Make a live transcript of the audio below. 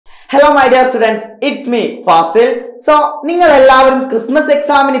Hello my dear students, it's me Fasil. So, നിങ്ങൾ എല്ലാവരും Christmas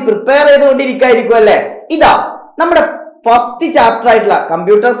എക്സാമിന് പ്രിപ്പയർ ചെയ്തുകൊണ്ടിരിക്കുകയായിരിക്കും അല്ലേ? ഇതാ നമ്മുടെ ഫസ്റ്റ് ചാപ്റ്റർ ആയിട്ടുള്ള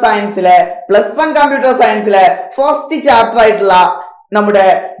കമ്പ്യൂട്ടർ സയൻസിലെ +1 കമ്പ്യൂട്ടർ സയൻസിലെ ഫസ്റ്റ് ചാപ്റ്റർ ആയിട്ടുള്ള നമ്മുടെ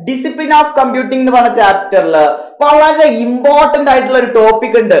ഡിസിപ്ലിൻ ഓഫ് കമ്പ്യൂട്ടിംഗ് എന്ന് പറഞ്ഞ ചാപ്റ്ററിൽ വളരെ ഇമ്പോർട്ടന്റ് ആയിട്ടുള്ള ഒരു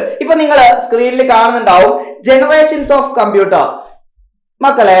ടോപ്പിക് ഉണ്ട്. ഇപ്പൊ നിങ്ങൾ സ്ക്രീനിൽ കാണുന്നുണ്ടാവും ജനറേഷൻസ് ഓഫ് കമ്പ്യൂട്ടർ.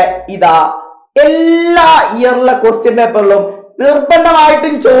 മക്കളെ ഇതാ എല്ലാ ഇയറിലെ ക്വസ്റ്റ്യൻ പേപ്പറിലും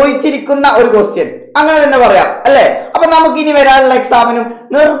നിർബന്ധമായിട്ടും ചോദിച്ചിരിക്കുന്ന ഒരു ക്വസ്റ്റ്യൻ, അങ്ങനെ തന്നെ പറയാം അല്ലെ? അപ്പൊ നമുക്ക് ഇനി വരാനുള്ള എക്സാമിനും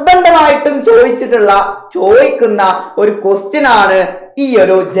നിർബന്ധമായിട്ടും ചോദിക്കുന്ന ഒരു ക്വസ്റ്റ്യൻ ആണ് ഈ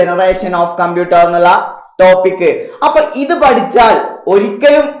ഒരു ജനറേഷൻ ഓഫ് കമ്പ്യൂട്ടർ എന്നുള്ള ടോപ്പിക്. അപ്പൊ ഇത് പഠിച്ചാൽ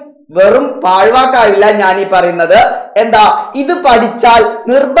ഒരിക്കലും വെറും പാഴ്വാക്കാവില്ല ഞാൻ ഈ പറയുന്നത്. എന്താ, ഇത് പഠിച്ചാൽ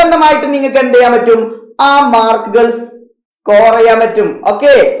നിർബന്ധമായിട്ടും നിങ്ങൾക്ക് എന്ത് ചെയ്യാൻ പറ്റും? ആ മാർക്കുകൾ സ്കോർ ചെയ്യാൻ പറ്റും.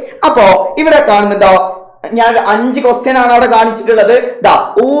 ഓക്കെ, അപ്പോ ഇവിടെ കാണുന്നുണ്ടോ, ഞാൻ 5 ക്വസ്റ്റ്യൻ ആണ് അവിടെ കാണിച്ചിട്ടുള്ളത്.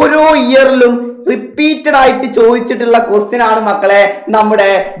 ഓരോ ഇയറിലും റിപ്പീറ്റഡ് ആയിട്ട് ചോദിച്ചിട്ടുള്ള ക്വസ്റ്റ്യൻ ആണ് മക്കളെ നമ്മുടെ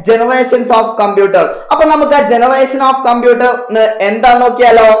ജനറേഷൻസ് ഓഫ് കമ്പ്യൂട്ടർ. അപ്പൊ നമുക്ക് ആ ജനറേഷൻ ഓഫ് കമ്പ്യൂട്ടർ എന്താന്ന്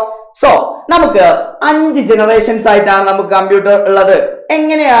നോക്കിയാലോ. സോ നമുക്ക് 5 ജനറേഷൻസ് ആയിട്ടാണ് നമുക്ക് കമ്പ്യൂട്ടർ ഉള്ളത്.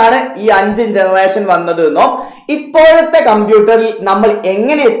 എങ്ങനെയാണ് ഈ 5 ജനറേഷൻ വന്നത് എന്നോ ഇപ്പോഴത്തെ കമ്പ്യൂട്ടറിൽ നമ്മൾ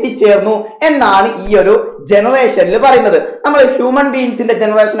എങ്ങനെ എത്തിച്ചേർന്നു എന്നാണ് ഈ ഒരു ജനറേഷനിൽ പറയുന്നത്. നമ്മൾ ഹ്യൂമൻ ബീയിങ്സിന്റെ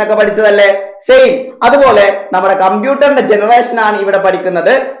ജനറേഷൻ ഒക്കെ പഠിച്ചതല്ലേ, സെയിം അതുപോലെ നമ്മുടെ കമ്പ്യൂട്ടറിന്റെ ജനറേഷൻ ആണ് ഇവിടെ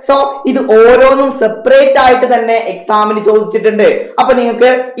പഠിക്കുന്നത്. സോ ഇത് ഓരോന്നും സെപ്പറേറ്റ് ആയിട്ട് തന്നെ എക്സാമിന് ചോദിച്ചിട്ടുണ്ട്. അപ്പൊ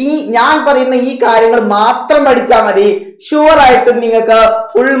നിങ്ങൾക്ക് ഈ ഞാൻ പറയുന്ന ഈ കാര്യങ്ങൾ മാത്രം പഠിച്ചാൽ മതി, ഷുവർ ആയിട്ടും നിങ്ങൾക്ക്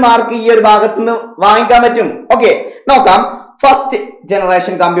ഫുൾ മാർക്ക് ഈ ഒരു ഭാഗത്തുനിന്ന് വാങ്ങിക്കാൻ പറ്റും. ഓക്കെ, നോക്കാം. First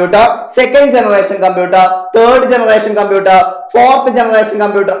generation computer, second generation computer, third generation computer, fourth generation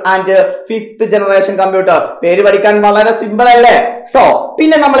computer and fifth generation computer. പേര് പഠിക്കാൻ വളരെ സിമ്പിൾ അല്ലേ? സോ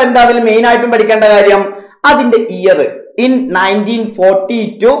പിന്നെ നമ്മൾ എന്താ അതിൽ മെയിൻ ആയിട്ടും പഠിക്കേണ്ട കാര്യം, അതിന്റെ ഇയർ. ഇൻ 1940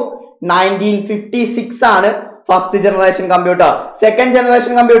 to 1956 ആണ് first generation computer. Second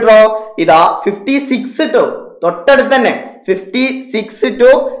generation കമ്പ്യൂട്ടറോ ഇതാ 56 to തൊട്ടടുത്ത് തന്നെ 56 to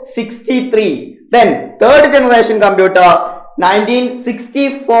 63. Then third generation computer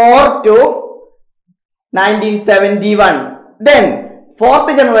 1964 to 1971. Then fourth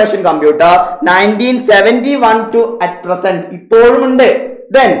generation computer 1971 to at present ഇപ്പോഴും ഉണ്ട്.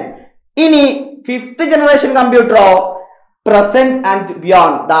 Then ഇനി fifth generation computer present and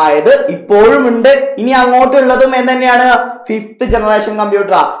beyond, അതായത് ഇപ്പോഴും ഉണ്ട് ഇനി അങ്ങോട്ടുള്ളതും എന്ത് ഫിഫ്ത്ത് ജനറേഷൻ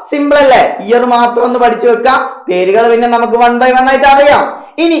കമ്പ്യൂട്ടർ. സിമ്പിൾ അല്ലേ? ഇയർ മാത്രം ഒന്ന് പഠിച്ചു വെക്കാം, പേരുകൾ പിന്നെ നമുക്ക് 1 by 1 ആയിട്ട് അറിയാം.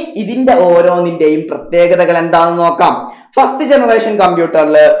 ഇനി ഇതിന്റെ ഓരോന്നിന്റെയും പ്രത്യേകതകൾ എന്താണെന്ന് നോക്കാം. ഫസ്റ്റ് ജനറേഷൻ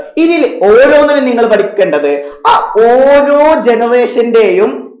കമ്പ്യൂട്ടറിൽ ഇതിൽ ഓരോന്നിനും നിങ്ങൾ പഠിക്കേണ്ടത് ആ ഓരോ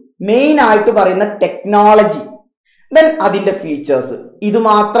ജനറേഷന്റെയും മെയിൻ ആയിട്ട് പറയുന്ന ടെക്നോളജി, ദെൻ അതിന്റെ ഫീച്ചേഴ്സ്. ഇത്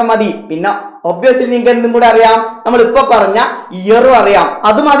മാത്രം മതി. പിന്നെ ഒബ്വിയസ്ലി നിങ്ങൾക്ക് എന്തും കൂടെ അറിയാം, നമ്മൾ ഇപ്പൊ പറഞ്ഞ ഇയറും അറിയാം.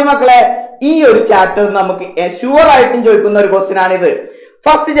 അത് മതി മക്കളെ. ഈ ഒരു ചാപ്റ്റർ നമുക്ക് ഷുവർ ആയിട്ടും ചോദിക്കുന്ന ഒരു ക്വസ്റ്റ്യൻ ആണിത്.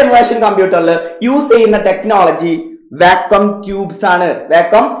 ഫസ്റ്റ് ജനറേഷൻ കമ്പ്യൂട്ടറിൽ യൂസ് ചെയ്യുന്ന ടെക്നോളജി വാക്വം ട്യൂബ്സ് ആണ്.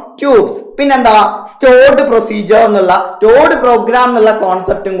 Vacuum tubes. പിന്നെന്താ, സ്റ്റോർഡ് പ്രൊസീജിയർ എന്നുള്ള സ്റ്റോർഡ് പ്രോഗ്രാം എന്നുള്ള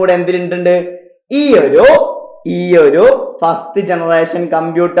കോൺസെപ്റ്റും കൂടെ എന്തിലുണ്ട്? ഈ ഒരു ഫസ്റ്റ് ജനറേഷൻ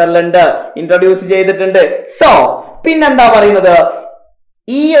കമ്പ്യൂട്ടറിലുണ്ട്, ഇൻട്രൊഡ്യൂസ് ചെയ്തിട്ടുണ്ട്. സോ പിന്നെന്താ പറയുന്നത്,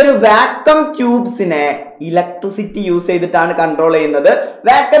 ഈ ഒരു വാക്വം ട്യൂബ്സിനെ ഇലക്ട്രിസിറ്റി യൂസ് ചെയ്തിട്ടാണ് കൺട്രോൾ ചെയ്യുന്നത്.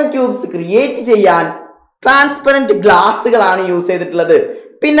 വാക്വം ട്യൂബ്സ് ക്രിയേറ്റ് ചെയ്യാൻ ട്രാൻസ്പെറന്റ് ഗ്ലാസുകളാണ് യൂസ് ചെയ്തിട്ടുള്ളത്.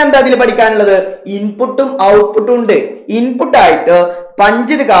 പിന്നെന്താ അതിൽ പഠിക്കാനുള്ളത്? ഇൻപുട്ടും ഔട്ട്പുട്ടും ഉണ്ട്. ഇൻപുട്ട് ആയിട്ട്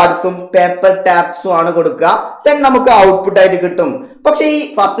പഞ്ച്ഡ് കാർഡ്സും പേപ്പർ ടാപ്സും ആണ് കൊടുക്കുക, ദെൻ നമുക്ക് ഔട്ട്പുട്ട് ആയിട്ട് കിട്ടും. പക്ഷെ ഈ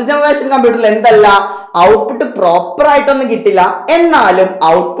ഫസ്റ്റ് ജനറേഷൻ കമ്പ്യൂട്ടറിൽ എന്തല്ല, ഔട്ട്പുട്ട് പ്രോപ്പർ ആയിട്ടൊന്നും കിട്ടില്ല, എന്നാലും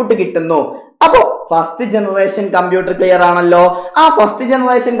ഔട്ട്പുട്ട് കിട്ടുന്നു. അപ്പോ ഫസ്റ്റ് ജനറേഷൻ കമ്പ്യൂട്ടർ ക്ലിയർ ആണല്ലോ. ആ ഫസ്റ്റ്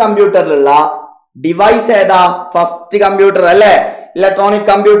ജനറേഷൻ കമ്പ്യൂട്ടറിലുള്ള ഡിവൈസ് ഏതാ? ഫസ്റ്റ് കമ്പ്യൂട്ടർ അല്ലേ? ഇലക്ട്രോണിക്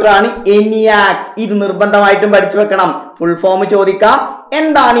കമ്പ്യൂട്ടർ ആണ് ENIAC. ഇത് നിർബന്ധമായിട്ടും പഠിച്ചു വെക്കണം. ഫുൾ ഫോം ചോദിക്കാം,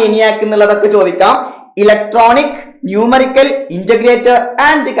 എന്താണ് ENIAC എന്നുള്ളതൊക്കെ ചോദിക്കാം. Electronic numerical integrator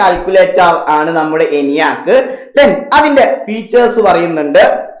and calculator ആണ് നമ്മുടെ ENIAC. ദെൻ അതിന്റെ ഫീച്ചേഴ്സ് പറയുന്നുണ്ട്.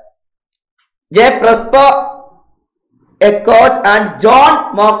 ജെ പ്രസ്പർ എക്കോട്ട് ആൻഡ് ജോൺ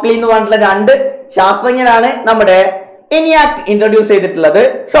മോക്ലി എന്ന് പറഞ്ഞിട്ടുള്ള 2 ശാസ്ത്രജ്ഞരാണ് നമ്മുടെ ENIAC ഇൻട്രൊഡ്യൂസ് ചെയ്തിട്ടുള്ളത്.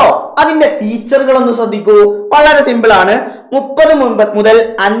 സോ അതിന്റെ ഫീച്ചറുകൾ ഒന്ന് ശ്രദ്ധിക്കൂ, വളരെ സിമ്പിൾ ആണ്. 30 മുതൽ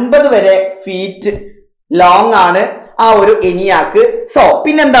 50 വരെ ഫീറ്റ് ലോങ് ആണ് ആ ഒരു ENIAC. സോ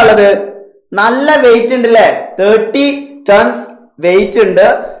പിന്നെന്താ ഉള്ളത്, നല്ല വെയിറ്റ് ഉണ്ട് അല്ലേ, 30 tons വെയിറ്റ് ഉണ്ട്.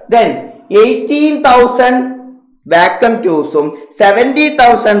 ദെൻ 18,000 വാക്വം ട്യൂബ്സും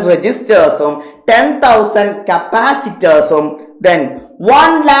 70,000 രജിസ്റ്റേഴ്സും 10,000 കപ്പാസിറ്റേഴ്സും ദെൻ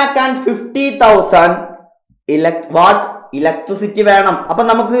 1,50,000 ഇലക്ട്രിസിറ്റി വേണം. അപ്പൊ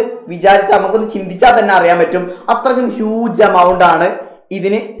നമുക്കൊന്ന് ചിന്തിച്ചാൽ തന്നെ അറിയാൻ പറ്റും അത്രക്കും ഹ്യൂജ് എമൗണ്ട് ആണ്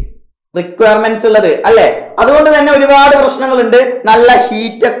ഇതിന് റിക്വയർമെന്റ്സ് ഉള്ളത് അല്ലെ. അതുകൊണ്ട് തന്നെ ഒരുപാട് പ്രശ്നങ്ങളുണ്ട്, നല്ല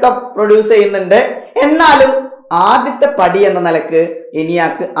ഹീറ്റ് ഒക്കെ പ്രൊഡ്യൂസ് ചെയ്യുന്നുണ്ട്. എന്നാലും ആദ്യത്തെ പടി എന്ന നിലക്ക്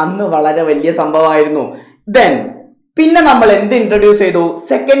ENIAC അന്ന് വളരെ വലിയ സംഭവമായിരുന്നു. ദെൻ പിന്നെ നമ്മൾ എന്ത് ഇൻട്രൊഡ്യൂസ് ചെയ്തു?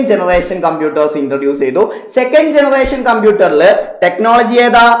 സെക്കൻഡ് ജനറേഷൻ കമ്പ്യൂട്ടേഴ്സ് ഇൻട്രൊഡ്യൂസ് ചെയ്തു. സെക്കൻഡ് ജനറേഷൻ കമ്പ്യൂട്ടറിൽ ടെക്നോളജി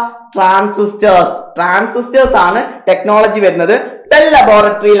ഏതാ? ട്രാൻസിസ്റ്റേഴ്സ് ആണ് ടെക്നോളജി വരുന്നത്. ബെൽ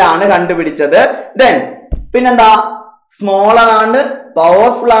ലബോറട്ടറിയിലാണ് കണ്ടുപിടിച്ചത്. ദെൻ പിന്നെന്താ? സ്മോളർ ആണ്,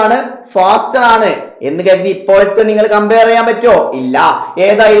 പവർഫുൾ ആണ്, ഫാസ്റ്റർ ആണ് എന്ന് കരുതി ഇപ്പോഴത്തെ നിങ്ങൾ കമ്പയർ ചെയ്യാൻ പറ്റുമോ? ഇല്ല.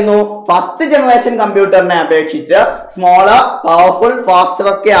 ഏതായിരുന്നു? ഫസ്റ്റ് ജനറേഷൻ കമ്പ്യൂട്ടറിനെ അപേക്ഷിച്ച് സ്മോളർ, പവർഫുൾ, ഫാസ്റ്റർ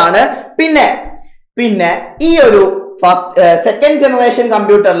ഒക്കെയാണ്. പിന്നെ ഈ ഒരു സെക്കൻഡ് ജനറേഷൻ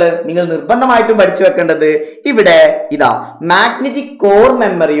കമ്പ്യൂട്ടറിൽ നിങ്ങൾ നിർബന്ധമായിട്ടും പഠിച്ചു വെക്കേണ്ടത് ഇവിടെ ഇതാ, മാഗ്നറ്റിക് കോർ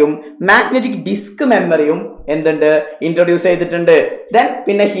മെമ്മറിയും മാഗ്നറ്റിക് ഡിസ്ക് മെമ്മറിയും എന്തുണ്ട്? ഇൻട്രൊഡ്യൂസ് ചെയ്തിട്ടുണ്ട്. ദെൻ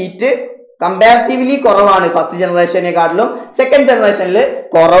പിന്നെ ഹീറ്റ് കമ്പാരിറ്റീവ്ലി കുറവാണ്, ഫസ്റ്റ് ജനറേഷനെക്കാട്ടിലും സെക്കൻഡ് ജനറേഷനിൽ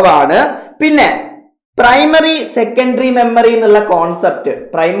കുറവാണ്. പിന്നെ പ്രൈമറി സെക്കൻഡറി മെമ്മറി എന്നുള്ള കോൺസെപ്റ്റ്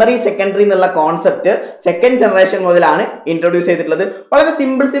സെക്കൻഡ് ജനറേഷൻ മുതലാണ് ഇൻട്രൊഡ്യൂസ് ചെയ്തിട്ടുള്ളത്. വളരെ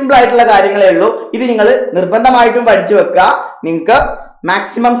സിമ്പിൾ ആയിട്ടുള്ള കാര്യങ്ങളേ ഉള്ളൂ. ഇത് നിങ്ങൾ നിർബന്ധമായിട്ടും പഠിച്ചു വെക്കുക, നിങ്ങൾക്ക്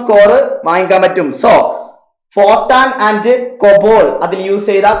മാക്സിമം സ്കോർ വാങ്ങിക്കാൻ പറ്റും. സോ ഫോർട്ടാൻ ആൻഡ് കൊബോൾ അതിൽ യൂസ്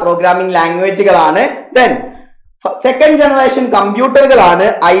ചെയ്ത programming ലാംഗ്വേജുകളാണ്. Then second generation കമ്പ്യൂട്ടറുകളാണ്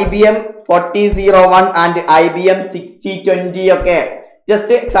IBM 4001 and IBM 6020 ഒക്കെ.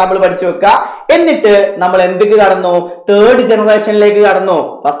 ജസ്റ്റ് എക്സാമ്പിൾ പഠിച്ചു വെക്കുക. എന്നിട്ട് നമ്മൾ എന്തൊക്കെ കടന്നു? തേർഡ് ജനറേഷനിലേക്ക് കടന്നു.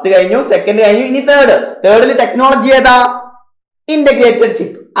 ഫസ്റ്റ് കഴിഞ്ഞു, സെക്കൻഡ് കഴിഞ്ഞു, ഇനി തേർഡിൽ ടെക്നോളജി ഏതാ? Integrated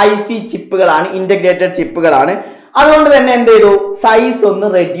chip, IC ചിപ്പുകളാണ്. അതുകൊണ്ട് തന്നെ എന്ത് ചെയ്തു? സൈസ് ഒന്ന്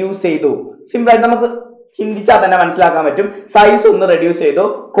റെഡ്യൂസ് ചെയ്തു. സിമ്പിൾ ആയിട്ട് നമുക്ക് ചിന്തിച്ചാൽ തന്നെ മനസ്സിലാക്കാൻ പറ്റും. സൈസ് ഒന്ന് റെഡ്യൂസ് ചെയ്തു,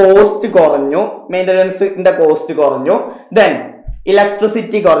 കോസ്റ്റ് കുറഞ്ഞു, മെയിൻ്റനൻസിന്റെ കോസ്റ്റ് കുറഞ്ഞു, ദെൻ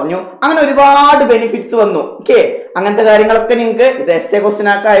ഇലക്ട്രിസിറ്റി കുറഞ്ഞു. അങ്ങനെ ഒരുപാട് ബെനിഫിറ്റ്സ് വന്നു. ഓക്കെ, അങ്ങനത്തെ കാര്യങ്ങളൊക്കെ നിങ്ങൾക്ക് ഇത് എസ്സേ ക്വസ്റ്റ്യൻ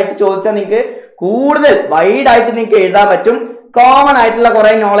ഒക്കെ ആയിട്ട് ചോദിച്ചാൽ നിങ്ങൾക്ക് കൂടുതൽ വൈഡ് ആയിട്ട് നിങ്ങൾക്ക് എഴുതാൻ പറ്റും. കോമൺ ആയിട്ടുള്ള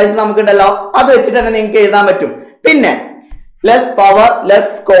കുറെ നോളേജ് നമുക്കുണ്ടല്ലോ, അത് വെച്ചിട്ട് തന്നെ നിങ്ങൾക്ക് എഴുതാൻ പറ്റും. പിന്നെ less power,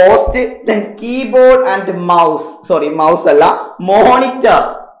 less cost, then keyboard and mouse അല്ല, മോണിറ്റർ,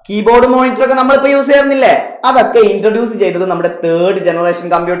 കീബോർഡ് മോണിറ്റർ ഒക്കെ നമ്മളിപ്പോ യൂസ് ചെയ്യുന്നില്ലേ, അതൊക്കെ ഇൻട്രൊഡ്യൂസ് ചെയ്തത് നമ്മുടെ തേർഡ് ജനറേഷൻ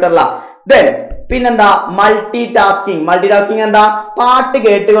കമ്പ്യൂട്ടറിലാണ്. ദെൻ പിന്നെന്താ? മൾട്ടി ടാസ്കിങ് എന്താ? പാട്ട്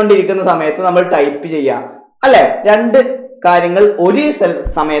കേട്ടുകൊണ്ടിരിക്കുന്ന സമയത്ത് നമ്മൾ ടൈപ്പ് ചെയ്യാം അല്ലെ. രണ്ട് കാര്യങ്ങൾ ഒരു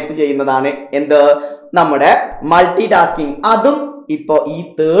സമയത്ത് ചെയ്യുന്നതാണ് എന്ത്? നമ്മുടെ മൾട്ടി ടാസ്കിങ്. അതും ഇപ്പോ ഈ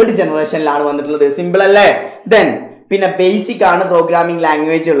തേർഡ് ജനറേഷനിലാണ് വന്നിട്ടുള്ളത്. സിമ്പിൾ അല്ലേ? ദെൻ പിന്നെ ബേസിക് ആണ് പ്രോഗ്രാമിംഗ്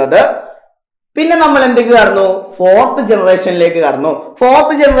ലാംഗ്വേജ് ഉള്ളത്. പിന്നെ നമ്മൾ എന്തൊക്കെ കടന്നു? ഫോർത്ത് ജനറേഷനിലേക്ക് കടന്നു.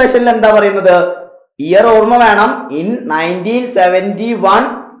 ഫോർത്ത് ജനറേഷനിൽ എന്താ പറയുന്നത്? ഇയർ ഓർമ്മ വേണം. In 1971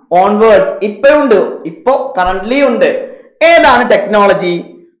 onwards. ഇപ്പോ കറന്റ്ലി ഉണ്ട്. ഏതാണ് ടെക്നോളജി?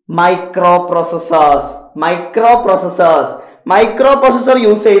 മൈക്രോ പ്രോസസർ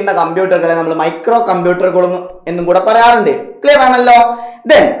യൂസ് ചെയ്യുന്ന കമ്പ്യൂട്ടറുകളെ നമ്മൾ മൈക്രോ കമ്പ്യൂട്ടറുകളും എന്നും കൂടെ പറയാറുണ്ട്. ക്ലിയർ ആണല്ലോ?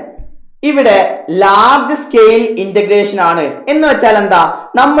 ദെൻ ഇവിടെ ലാർജ് സ്കെയിൽ ഇന്റഗ്രേഷൻ ആണ്. എന്ന് വെച്ചാൽ എന്താ?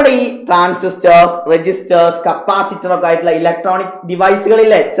 നമ്മുടെ ഈ ട്രാൻസിസ്റ്റേഴ്സ്, രജിസ്റ്റേഴ്സ്, കപ്പാസിറ്റർ ഒക്കെ ആയിട്ടുള്ള ഇലക്ട്രോണിക്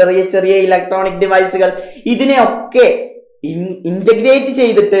ഡിവൈസുകളില്ലേ, ചെറിയ ഇലക്ട്രോണിക് ഡിവൈസുകൾ, ഇതിനെയൊക്കെ ഇന്റഗ്രേറ്റ്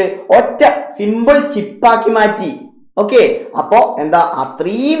ചെയ്തിട്ട് ഒറ്റ സിമ്പിൾ ചിപ്പാക്കി മാറ്റി. ഓക്കെ, അപ്പോ എന്താ?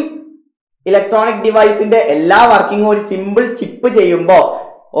 അത്രയും ഇലക്ട്രോണിക് ഡിവൈസിന്റെ എല്ലാ വർക്കിങ്ങും ഒരു സിമ്പിൾ ചിപ്പ് ചെയ്യുമ്പോ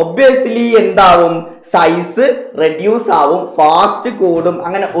ഒബ്വിയസ്ലി എന്താവും? സൈസ് റെഡ്യൂസ് ആവും, ഫാസ്റ്റ് കൂടും,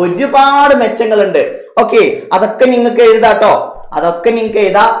 അങ്ങനെ ഒരുപാട് മെച്ചങ്ങളുണ്ട്. ഓക്കെ, അതൊക്കെ നിങ്ങൾക്ക് എഴുതാട്ടോ,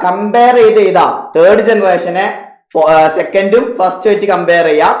 കമ്പയർ ചെയ്ത് എഴുതാം. തേർഡ് ജനറേഷനെ സെക്കൻഡും ഫസ്റ്റും ആയിട്ട് കമ്പയർ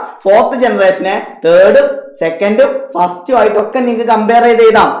ചെയ്യാം. ഫോർത്ത് ജനറേഷനെ തേർഡും സെക്കൻഡും ഫസ്റ്റും ആയിട്ടൊക്കെ നിങ്ങൾക്ക് കമ്പയർ ചെയ്ത്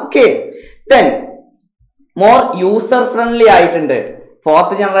എഴുതാം. Okay, then more user friendly ആയിട്ടുണ്ട്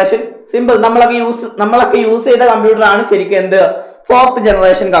ഫോർത്ത് ജനറേഷൻ. സിമ്പിൾ, നമ്മളൊക്കെ യൂസ് ചെയ്ത കമ്പ്യൂട്ടർ ആണ് ശരിക്കും എന്ത്? Fourth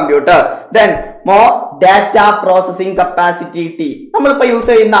generation computer. Then more data processing capacity. നമ്മളിപ്പോ യൂസ്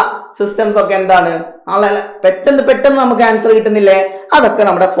ചെയ്യുന്ന സിസ്റ്റംസ് ഒക്കെ എന്താണ്? പെട്ടെന്ന് നമുക്ക് ആൻസർ കിട്ടുന്നില്ലേ? അതൊക്കെ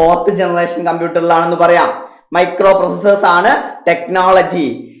നമ്മുടെ ഫോർത്ത് ജനറേഷൻ കമ്പ്യൂട്ടറിലാണെന്ന് പറയാം. മൈക്രോ പ്രോസസേഴ്സ് ആണ് ടെക്നോളജി.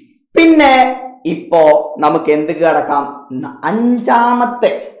 പിന്നെ ഇപ്പോ നമുക്ക് എന്ത് കിടക്കാം?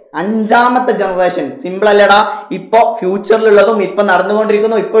 അഞ്ചാമത്തെ ജനറേഷൻ. സിമ്പിൾ അല്ലേടാ? ഇപ്പോ ഫ്യൂച്ചറിലുള്ളതും ഇപ്പൊ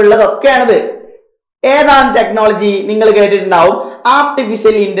നടന്നുകൊണ്ടിരിക്കുന്നു ഇപ്പൊ ഉള്ളതൊക്കെയാണിത്. ഏതാണ് ടെക്നോളജി? നിങ്ങൾ കേട്ടിട്ടുണ്ടാവും,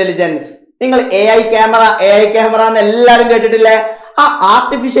 ആർട്ടിഫിഷ്യൽ ഇന്റലിജൻസ്. നിങ്ങൾ AI ക്യാമറ എന്ന് എല്ലാവരും കേട്ടിട്ടില്ലേ? ആ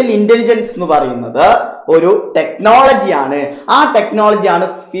ആർട്ടിഫിഷ്യൽ ഇന്റലിജൻസ് എന്ന് പറയുന്നത് ഒരു ടെക്നോളജിയാണ്. ആ ടെക്നോളജിയാണ്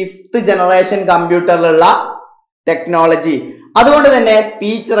ഫിഫ്ത്ത് ജനറേഷൻ കമ്പ്യൂട്ടറിലുള്ള ടെക്നോളജി. അതുകൊണ്ട് തന്നെ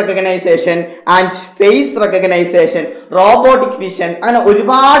speech recognition and face recognition, robotic vision, അങ്ങനെ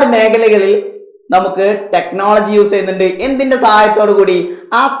ഒരുപാട് മേഖലകളിൽ നമുക്ക് ടെക്നോളജി യൂസ് ചെയ്യുന്നുണ്ട്. എന്തിന്റെ സഹായത്തോടു കൂടി?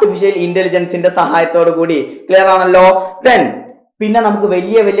 ആർട്ടിഫിഷ്യൽ ഇന്റലിജൻസിന്റെ സഹായത്തോടു കൂടി. ക്ലിയർ ആണല്ലോ? ദെൻ പിന്നെ നമുക്ക്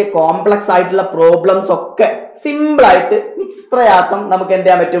വലിയ വലിയ കോംപ്ലക്സ് ആയിട്ടുള്ള പ്രോബ്ലംസ് ഒക്കെ സിമ്പിൾ ആയിട്ട് നിഷ്പ്രയാസം നമുക്ക് എന്ത്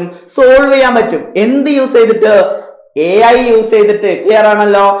ചെയ്യാൻ പറ്റും, സോൾവ് ചെയ്യാൻ പറ്റും. എന്ത് യൂസ് ചെയ്തിട്ട്? AI യൂസ് ചെയ്തിട്ട്. ക്ലിയർ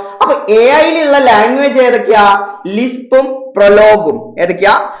ആണല്ലോ? അപ്പൊ AIയിലുള്ള ലാംഗ്വേജ് ഏതൊക്കെയാ? ലിസ്പും പ്രൊലോഗും.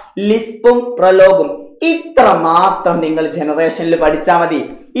 ഏതൊക്കെയാ? ലിസ്പും പ്രൊലോഗും. ഇത്ര മാത്രം നിങ്ങൾ ജനറേഷനിൽ പഠിച്ചാൽ മതി.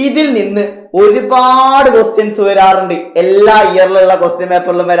 ഇതിൽ നിന്ന് ഒരുപാട് ക്വസ്റ്റ്യൻസ് വരാറുണ്ട്, എല്ലാ ഇയറിലുള്ള ക്വസ്റ്റ്യൻ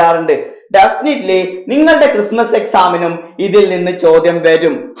പേപ്പറിലും വരാറുണ്ട്. ഡെഫിനറ്റ്ലി നിങ്ങളുടെ ക്രിസ്മസ് എക്സാമിനും ഇതിൽ നിന്ന് ചോദ്യം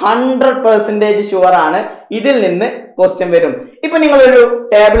വരും. 100% ഷുവർ ആണ് ഇതിൽ നിന്ന് ക്വസ്റ്റ്യൻ വരും. ഇപ്പൊ നിങ്ങളൊരു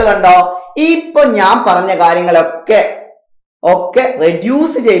ടേബിൾ കണ്ടോ? ഇപ്പൊ ഞാൻ പറഞ്ഞ കാര്യങ്ങളൊക്കെ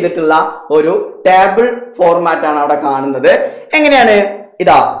റെഡ്യൂസ് ചെയ്തിട്ടുള്ള ഒരു ടേബിൾ ഫോർമാറ്റ് ആണ് അവിടെ കാണുന്നത്. എങ്ങനെയാണ്?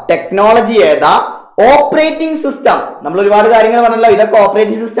 ഇതാ ടെക്നോളജി ഏതാ, ഓപ്പറേറ്റിംഗ് സിസ്റ്റം. നമ്മൾ ഒരുപാട് കാര്യങ്ങൾ പറഞ്ഞല്ലോ, ഇതൊക്കെ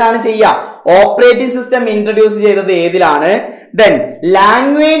ഓപ്പറേറ്റിംഗ് സിസ്റ്റം ആണ് ചെയ്യുക. ഓപ്പറേറ്റിംഗ് സിസ്റ്റം ഇൻട്രൊഡ്യൂസ് ചെയ്തത് ഏതിലാണ്? ദെൻ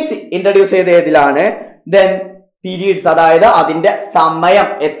ലാംഗ്വേജ് ഇൻട്രൊഡ്യൂസ് ചെയ്തത് ഏതിലാണ്? ദെൻ പീരീഡ്സ്, അതായത് അതിന്റെ സമയം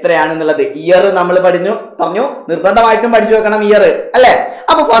എത്രയാണെന്നുള്ളത്. ഇയർ നമ്മൾ പറഞ്ഞു നിർബന്ധമായിട്ടും പഠിച്ചു വെക്കണം ഇയർ, അല്ലെ?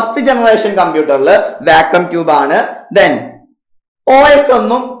 അപ്പൊ ഫസ്റ്റ് ജനറേഷൻ കമ്പ്യൂട്ടറിൽ വാക്വം ട്യൂബ് ആണ്. ദെൻ OS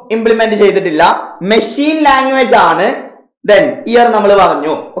ഒന്നും ഇംപ്ലിമെന്റ് ചെയ്തിട്ടില്ല, മെഷീൻ ലാംഗ്വേജ് ആണ്. ദെൻ ഇയർ നമ്മൾ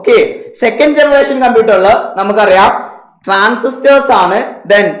പറഞ്ഞു. ഓക്കെ, സെക്കൻഡ് ജനറേഷൻ കമ്പ്യൂട്ടറിൽ നമുക്കറിയാം ട്രാൻസിസ്റ്റേഴ്സ് ആണ്.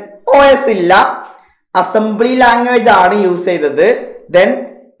 ദെൻ OS ഇല്ല, അസംബ്ലി ലാംഗ്വേജ് ആണ് യൂസ് ചെയ്തത്. ദെൻ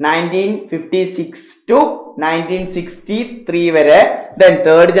 1956 to 1963 വരെ. ദെൻ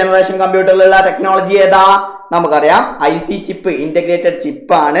തേർഡ് ജനറേഷൻ കമ്പ്യൂട്ടറിലുള്ള ടെക്നോളജി ഏതാ? നമുക്കറിയാം IC ചിപ്പ്, ഇന്റഗ്രേറ്റഡ്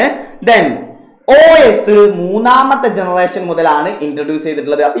ചിപ്പ് ആണ്. ദെൻ OS മൂന്നാമത്തെ ജനറേഷൻ മുതലാണ് ഇൻട്രൊഡ്യൂസ്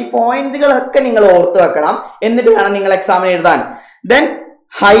ചെയ്തിട്ടുള്ളത്. അപ്പൊ ഈ പോയിന്റുകളൊക്കെ നിങ്ങൾ ഓർത്തു വെക്കണം, എന്നിട്ട് വേണം നിങ്ങൾ എക്സാമിന് എഴുതാൻ. Then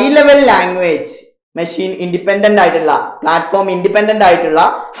high level language, machine independent ആയിട്ടുള്ള, പ്ലാറ്റ്ഫോം ഇൻഡിപെൻഡന്റ് ആയിട്ടുള്ള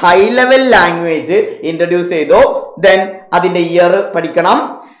ഹൈ ലെവൽ ലാംഗ്വേജ് ഇൻട്രൊഡ്യൂസ് ചെയ്തു. ദെൻ അതിന്റെ ഇയർ പഠിക്കണം.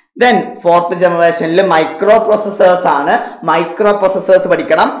 ദെൻ ഫോർത്ത് ജനറേഷനിൽ മൈക്രോ പ്രോസസേഴ്സ് ആണ്, മൈക്രോ പ്രോസസേഴ്സ്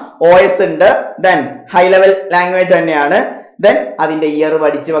പഠിക്കണം. OS ഉണ്ട്, ദെൻ ഹൈ ലെവൽ ലാംഗ്വേജ് തന്നെയാണ്. ദെൻ അതിന്റെ ഇയർ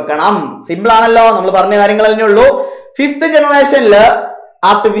പഠിച്ചു വെക്കണം. സിമ്പിൾ ആണല്ലോ, നമ്മൾ പറഞ്ഞ കാര്യങ്ങൾ തന്നെ ഉള്ളൂ. ഫിഫ്ത്ത് ജനറേഷനിൽ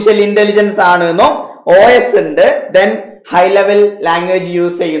ആർട്ടിഫിഷ്യൽ ഇന്റലിജൻസ് ആണ് എന്നും OS ഉണ്ട്. Then high level language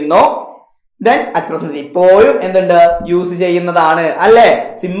use ചെയ്യുന്നു. ദെൻ അറ്റ് പ്രസന്റ് ഇപ്പോഴും എന്തുണ്ട്, യൂസ് ചെയ്യുന്നതാണ്, അല്ലെ?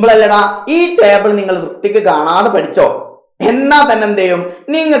 സിമ്പിൾ അല്ലടാ. ഈ ടേബിൾ നിങ്ങൾ വൃത്തിക്ക് കാണാതെ പഠിച്ചോ, എന്നാ തന്നെ എന്ത് ചെയ്യും,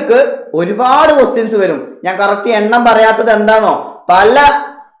 നിങ്ങൾക്ക് ഒരുപാട് ക്വസ്റ്റ്യൻസ് വരും. ഞാൻ കറക്റ്റ് എണ്ണം പറയാത്തത് എന്താണോ, പല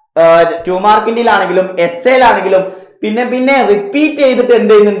 2 മാർക്കിന്റെയിലാണെങ്കിലും എസ്സേയിലാണെങ്കിലും പിന്നെ റിപ്പീറ്റ് ചെയ്തിട്ട്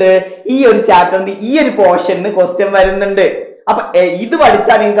എന്ത് ചെയ്യുന്നുണ്ട്, ഈ ഒരു ചാപ്റ്ററിന് ഈ ഒരു പോർഷന് ക്വസ്റ്റ്യൻ വരുന്നുണ്ട്. അപ്പൊ ഇത്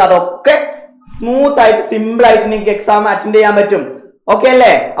പഠിച്ചാൽ നിങ്ങൾക്ക് അതൊക്കെ സ്മൂത്ത് ആയിട്ട് സിമ്പിൾ ആയിട്ട് നിങ്ങൾക്ക് എക്സാം അറ്റൻഡ് ചെയ്യാൻ പറ്റും. ഓക്കെ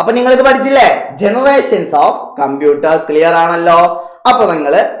അല്ലേ? അപ്പൊ നിങ്ങൾ ഇത് പഠിച്ചില്ലേ? ജനറേഷൻസ് ഓഫ് കമ്പ്യൂട്ടർ ക്ലിയർ ആണല്ലോ? അപ്പൊ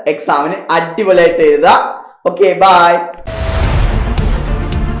നിങ്ങൾ എക്സാമിന് അടിപൊളിയായിട്ട് എഴുതുക. Okay, by.